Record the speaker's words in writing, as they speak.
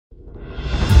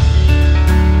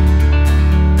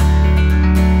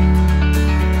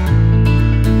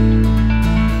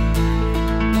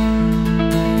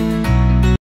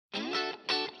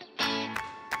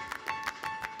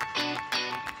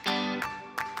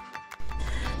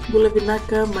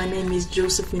Bulabinaka, my name is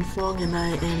Josephine Fong and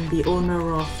I am the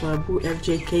owner of Boo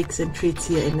FJ Cakes and Treats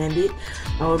here in Nandi.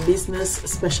 Our business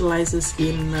specializes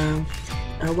in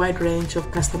a wide range of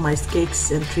customized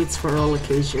cakes and treats for all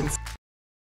occasions.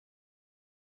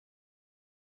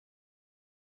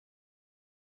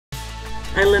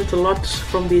 I learned a lot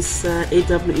from this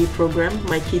AWE program.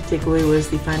 My key takeaway was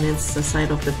the finance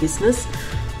side of the business.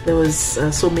 There was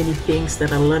so many things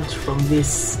that I learned from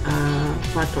this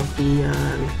part of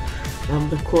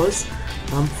the course,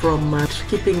 from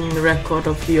keeping record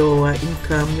of your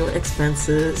income, your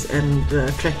expenses, and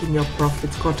tracking your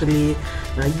profits quarterly,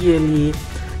 yearly,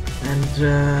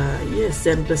 and yes,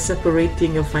 and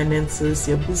separating your finances,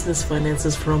 your business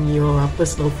finances from your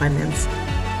personal finance.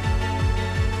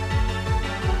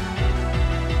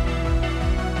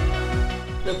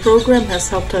 The program has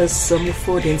helped us move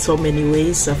forward in so many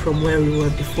ways from where we were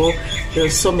before. There are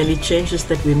so many changes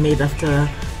that we made after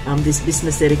this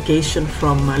business education,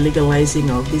 from legalizing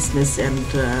our business, and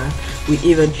we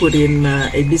even put in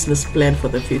a business plan for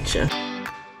the future.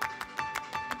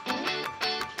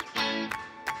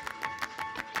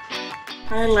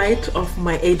 Highlight of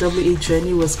my AWE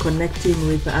journey was connecting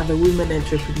with other women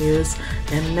entrepreneurs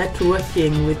and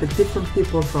networking with the different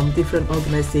people from different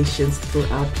organizations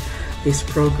throughout this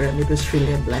program. It was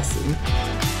really a blessing.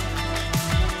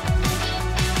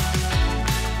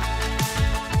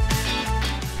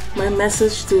 My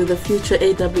message to the future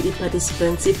AWE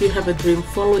participants: if you have a dream,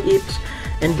 follow it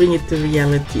and bring it to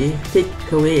reality. Take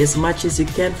away as much as you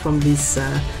can from this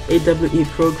AWE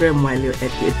program while you're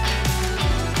at it.